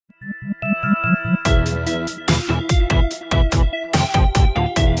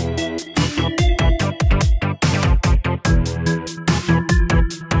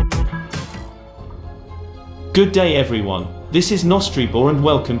Good day everyone, this is Nostribor and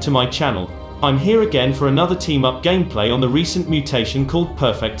welcome to my channel. I'm here again for another team-up gameplay on the recent mutation called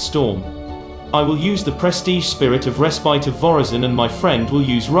Perfect Storm. I will use the Prestige Spirit of Respite of Vorazun and my friend will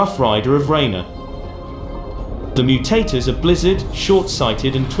use Rough Rider of Raynor. The Mutators are Blizzard,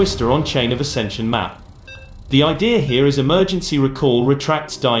 Short-Sighted and Twister on Chain of Ascension map. The idea here is emergency recall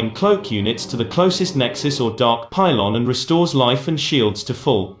retracts dying cloak units to the closest nexus or dark pylon and restores life and shields to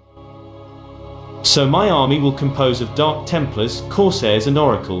full. So my army will compose of Dark Templars, Corsairs and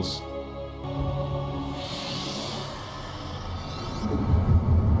Oracles.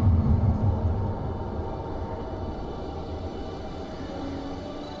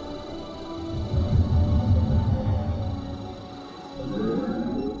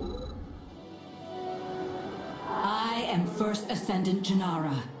 I am First Ascendant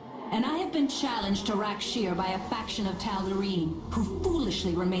Janara, and I have been challenged to Rakshir by a faction of Tal'Darim, who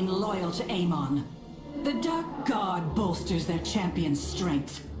foolishly remain loyal to Amon. The Dark God bolsters their champion's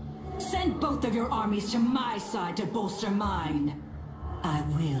strength. Send both of your armies to my side to bolster mine. I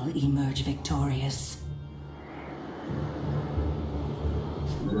will emerge victorious.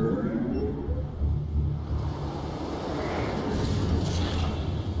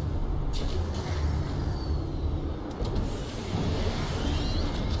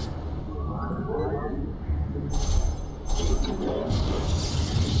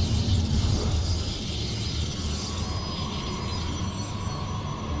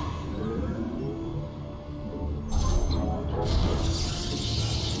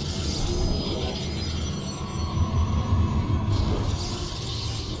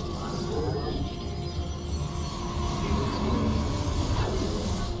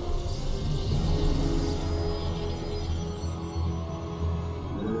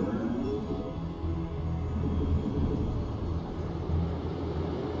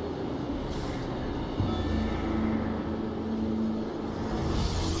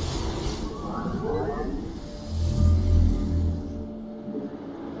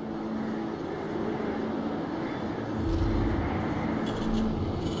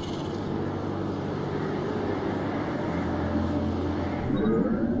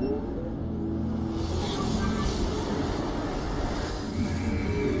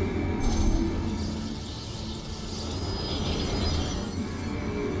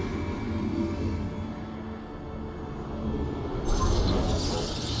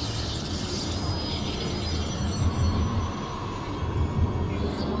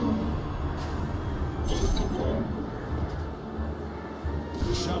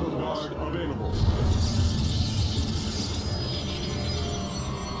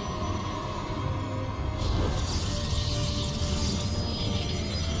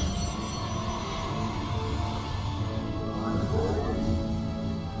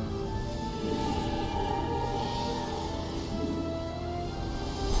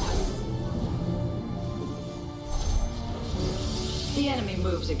 The enemy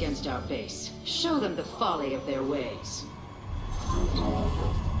moves against our base. Show them the folly of their ways.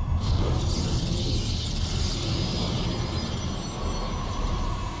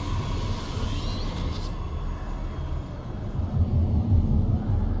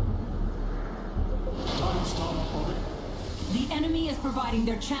 The enemy is providing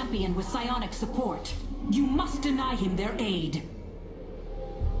their champion with psionic support. You must deny him their aid.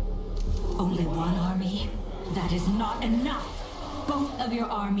 Only one army? That is not enough! Both of your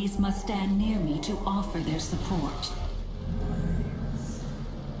armies must stand near me to offer their support.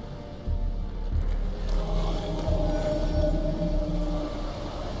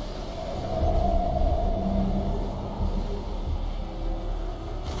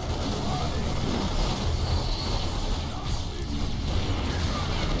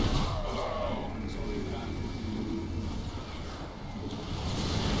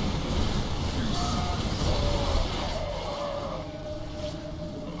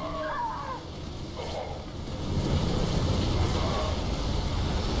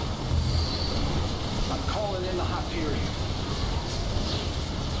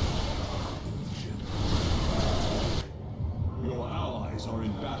 Are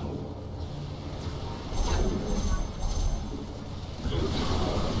in battle.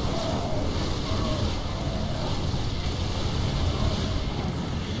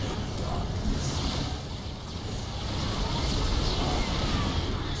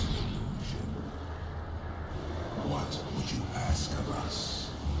 What would you ask of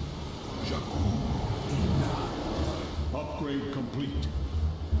us? Upgrade complete.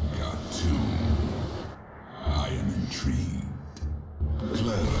 Got to. I am intrigued.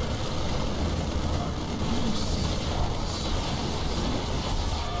 Clever.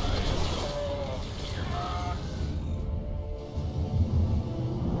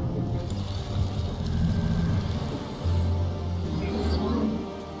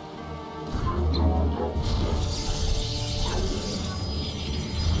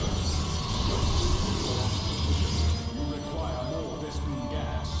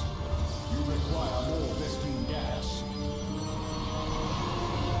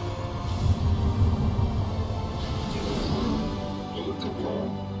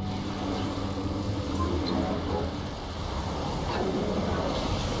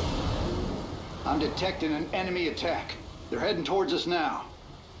 I'm detecting an enemy attack. They're heading towards us now.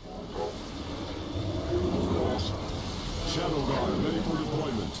 Shadow Guard ready for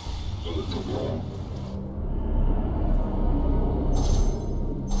deployment.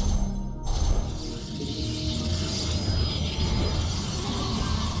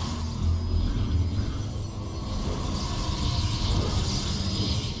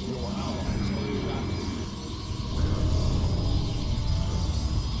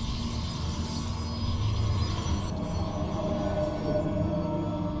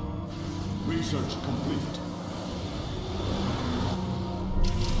 Research complete.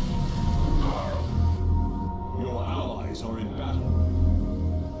 Your allies are in battle.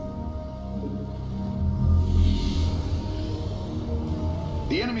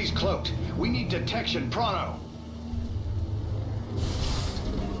 The enemy's cloaked. We need detection pronto.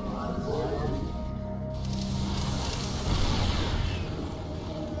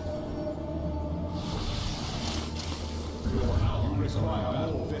 Your allies require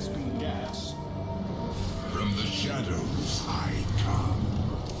battle Vespine gas. From the shadows I come.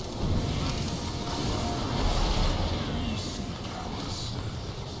 We seek our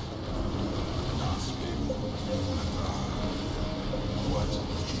service. What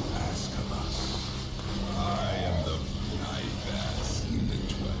would you ask of us? I am the bask in the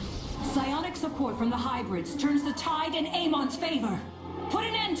twilight. Psionic support from the hybrids turns the tide in Amon's favor. Put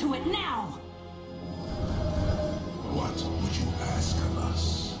an end to it now! What would you ask of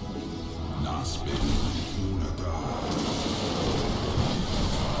us? Naspin Unagar.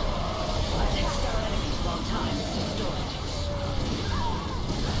 Attack our enemies while time is distorted.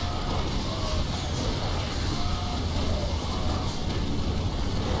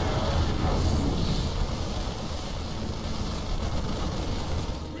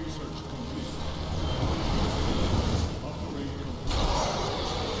 Research complete. Upgrade complete.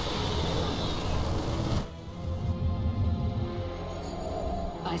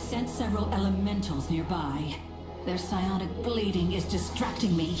 I sense several elementals nearby. Their psionic bleeding is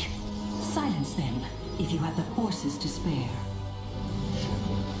distracting me. Silence them, if you have the forces to spare.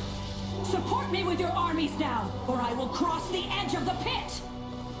 Support me with your armies now, or I will cross the edge of the pit!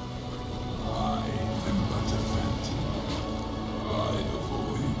 I am but a phantom. By the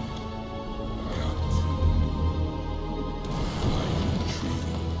void. Captain. I am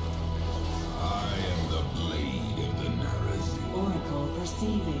retreating. I am the blade of the Narazim. Oracle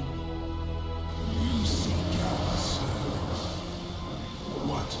perceiving. You seek our service.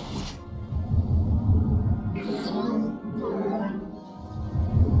 What would you...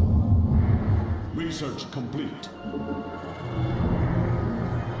 Research complete.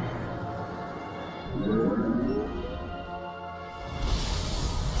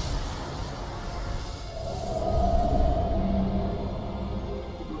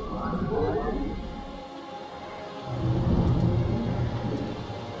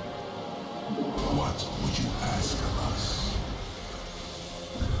 What would you ask of us?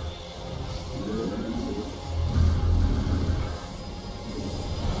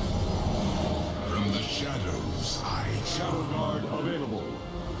 From the shadows I Shadow Guard available.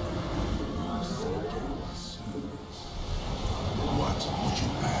 What would you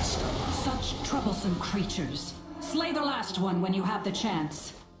ask of us? Such troublesome creatures. Slay the last one when you have the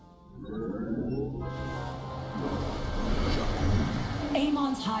chance.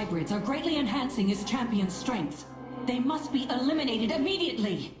 Amon's hybrids are greatly enhancing his champion's strength. They must be eliminated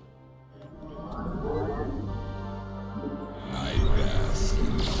immediately. I bask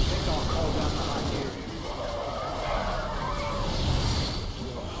in the...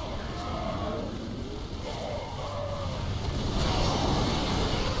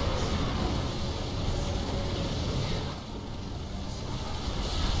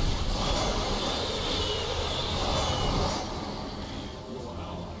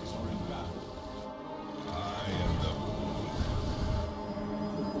 I am the...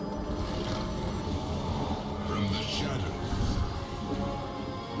 From the shadows.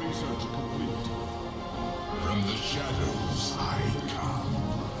 Research complete. From the shadows I come.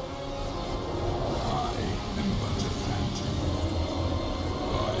 I am but a phantom.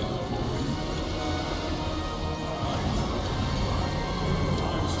 By the void. I look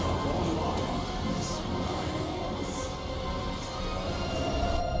Time stop online.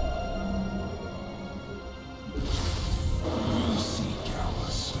 You seek our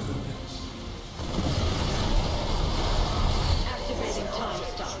service. Activating time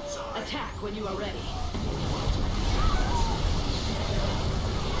stop. Attack when you are ready.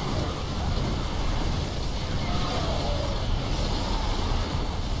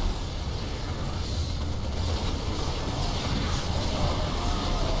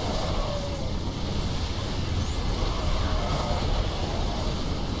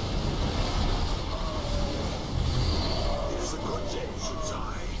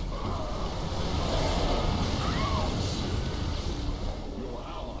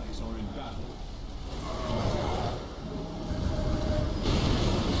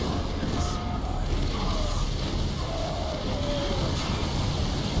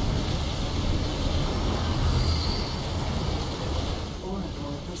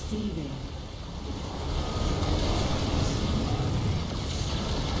 deceiving.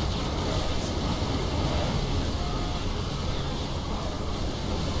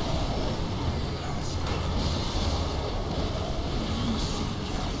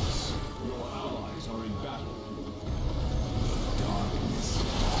 Your allies are in battle.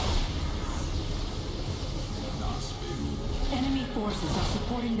 Enemy forces are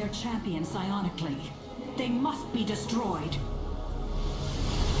supporting their champion psionically. They must be destroyed.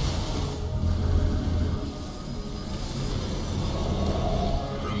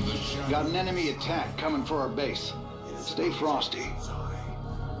 Got an enemy attack coming for our base. Stay frosty.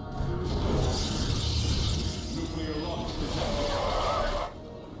 Nuclear launch detected.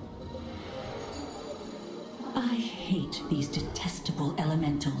 I hate these detestable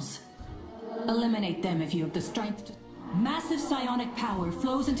elementals. Eliminate them if you have the strength to... Massive psionic power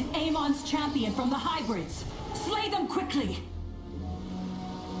flows into Amon's champion from the hybrids. Slay them quickly!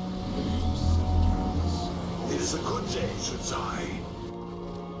 It is a good day, Shunsai.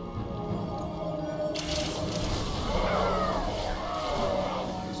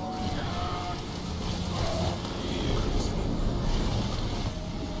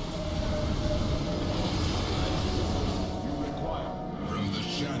 From the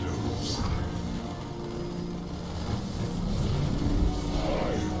shadows.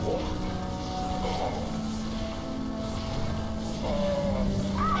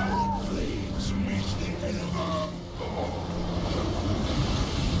 Flames meet the enemy.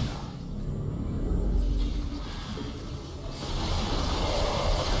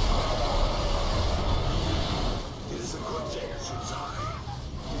 It is a good day, Shunsai.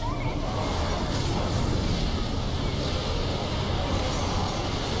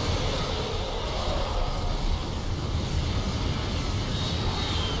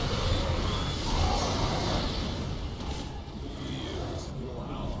 Your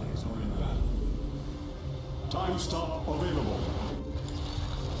allies are in battle. Time stop available.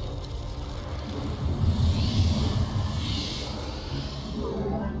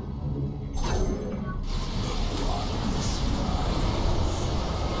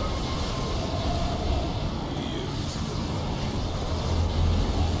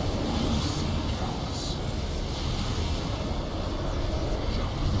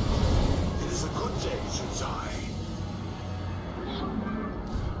 It is a good day, Shunsai.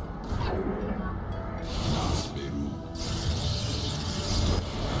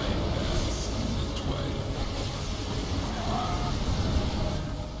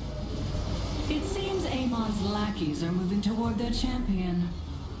 It seems Amon's lackeys are moving toward their champion.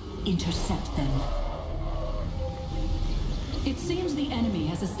 Intercept them. It seems the enemy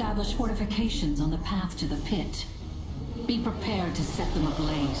has established fortifications on the path to the pit. Be prepared to set them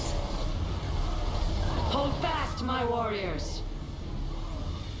ablaze. Hold fast, my warriors!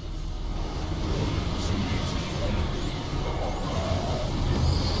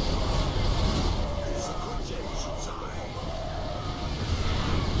 It is a good day, Shunsai.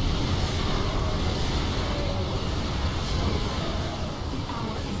 The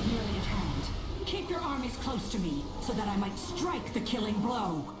hour is nearly at hand. Keep your armies close to me, so that I might strike the killing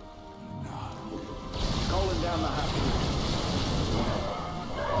blow. Calling down the hatch.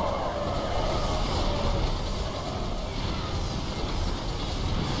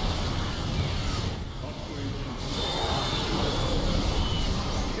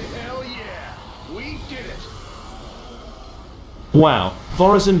 Hell yeah! We did it! Wow,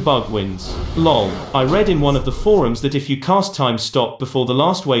 Vorazun bug wins. Lol, I read in one of the forums that if you cast time stop before the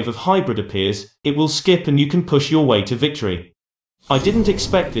last wave of hybrid appears, it will skip and you can push your way to victory. I didn't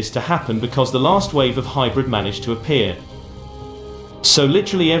expect this to happen because the last wave of hybrid managed to appear. So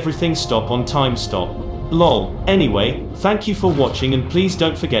literally everything stop on time stop. Lol. Anyway, thank you for watching and please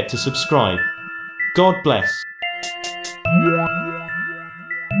don't forget to subscribe. God bless.